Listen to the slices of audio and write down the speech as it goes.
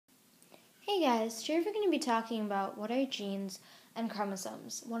Hey guys, today we're going to be talking about what are genes and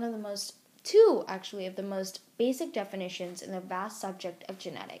chromosomes, one of the most basic definitions in the vast subject of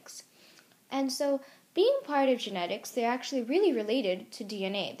genetics. And so, being part of genetics, they're actually really related to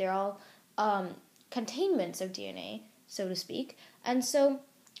DNA. They're all containments of DNA, so to speak. And so,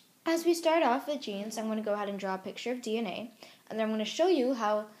 as we start off with genes, I'm going to go ahead and draw a picture of DNA, and then I'm going to show you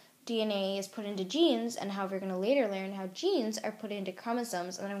how DNA is put into genes and how we're going to later learn how genes are put into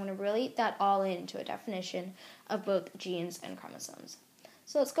chromosomes, and then I'm going to relate that all into a definition of both genes and chromosomes.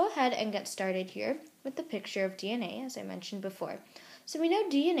 So let's go ahead and get started here with the picture of DNA, as I mentioned before. So we know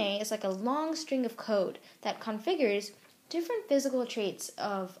DNA is like a long string of code that configures different physical traits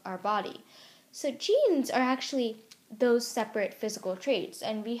of our body. So genes are actually those separate physical traits,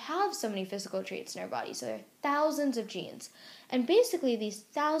 and we have so many physical traits in our body, so there are thousands of genes, and basically these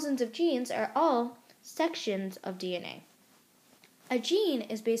thousands of genes are all sections of DNA. A gene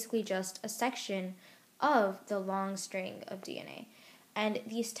is basically just a section of the long string of DNA, and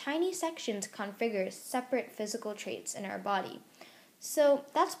these tiny sections configure separate physical traits in our body. So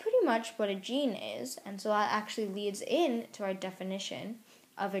that's pretty much what a gene is, and so that actually leads into our definition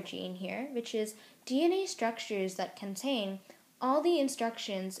of a gene here, which is DNA structures that contain all the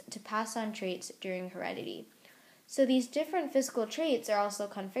instructions to pass on traits during heredity. So these different physical traits are also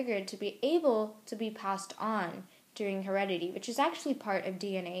configured to be able to be passed on during heredity, which is actually part of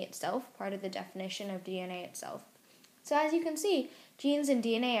DNA itself, part of the definition of DNA itself. So as you can see, genes and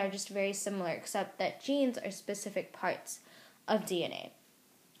DNA are just very similar, except that genes are specific parts of DNA.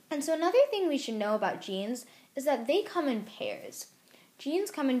 And so another thing we should know about genes is that they come in pairs.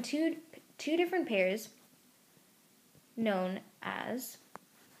 Genes come in two different pairs known as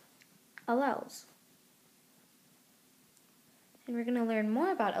alleles. And we're going to learn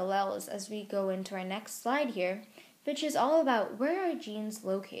more about alleles as we go into our next slide here, which is all about where are genes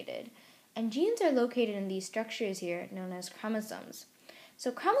located. And genes are located in these structures here known as chromosomes.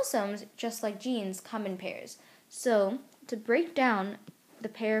 So chromosomes, just like genes, come in pairs. So to break down the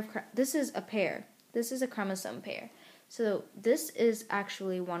pair of this is a pair. This is a chromosome pair. So this is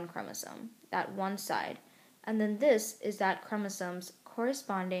actually one chromosome, that one side. And then this is that chromosome's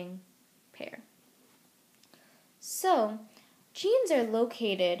corresponding pair. So genes are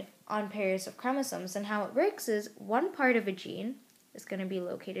located on pairs of chromosomes, and how it works is one part of a gene is going to be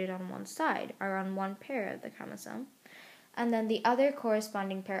located on one side, or on one pair of the chromosome. And then the other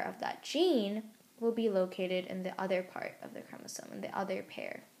corresponding pair of that gene will be located in the other part of the chromosome, in the other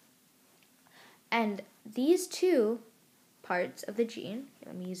pair. And these two parts of the gene,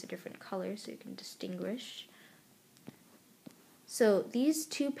 let me use a different color so you can distinguish. So these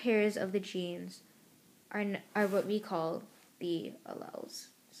two pairs of the genes are what we call the alleles.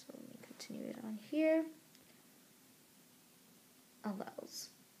 So let me continue it on here. Alleles.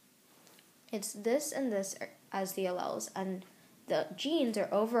 It's this and this as the alleles, and the genes are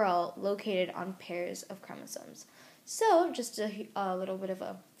overall located on pairs of chromosomes. So, just a little bit of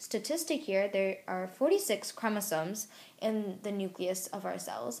a statistic here, there are 46 chromosomes in the nucleus of our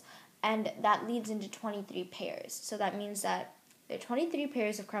cells, and that leads into 23 pairs. So that means that there are 23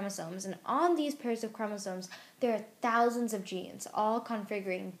 pairs of chromosomes, and on these pairs of chromosomes, there are thousands of genes, all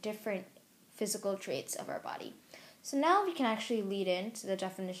configuring different physical traits of our body. So now we can actually lead into the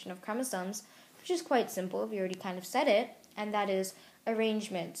definition of chromosomes, which is quite simple. We already kind of said it, and that is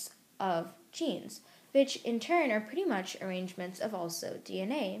arrangements of genes, which in turn are pretty much arrangements of also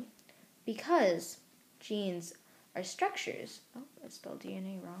DNA, because genes are structures. Oh, I spelled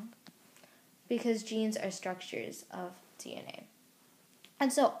DNA wrong. Because genes are structures of DNA.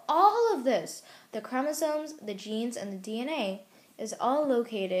 And so all of this, the chromosomes, the genes, and the DNA, is all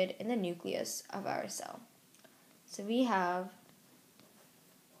located in the nucleus of our cell. So we have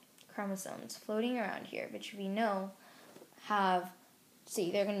chromosomes floating around here, which we know have,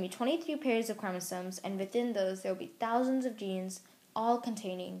 there are going to be 23 pairs of chromosomes, and within those there will be thousands of genes, all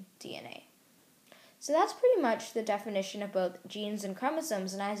containing DNA. So that's pretty much the definition of both genes and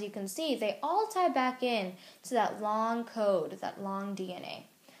chromosomes, and as you can see, they all tie back in to that long code, that long DNA.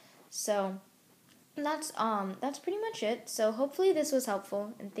 So that's pretty much it. So hopefully this was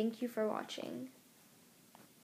helpful, and thank you for watching.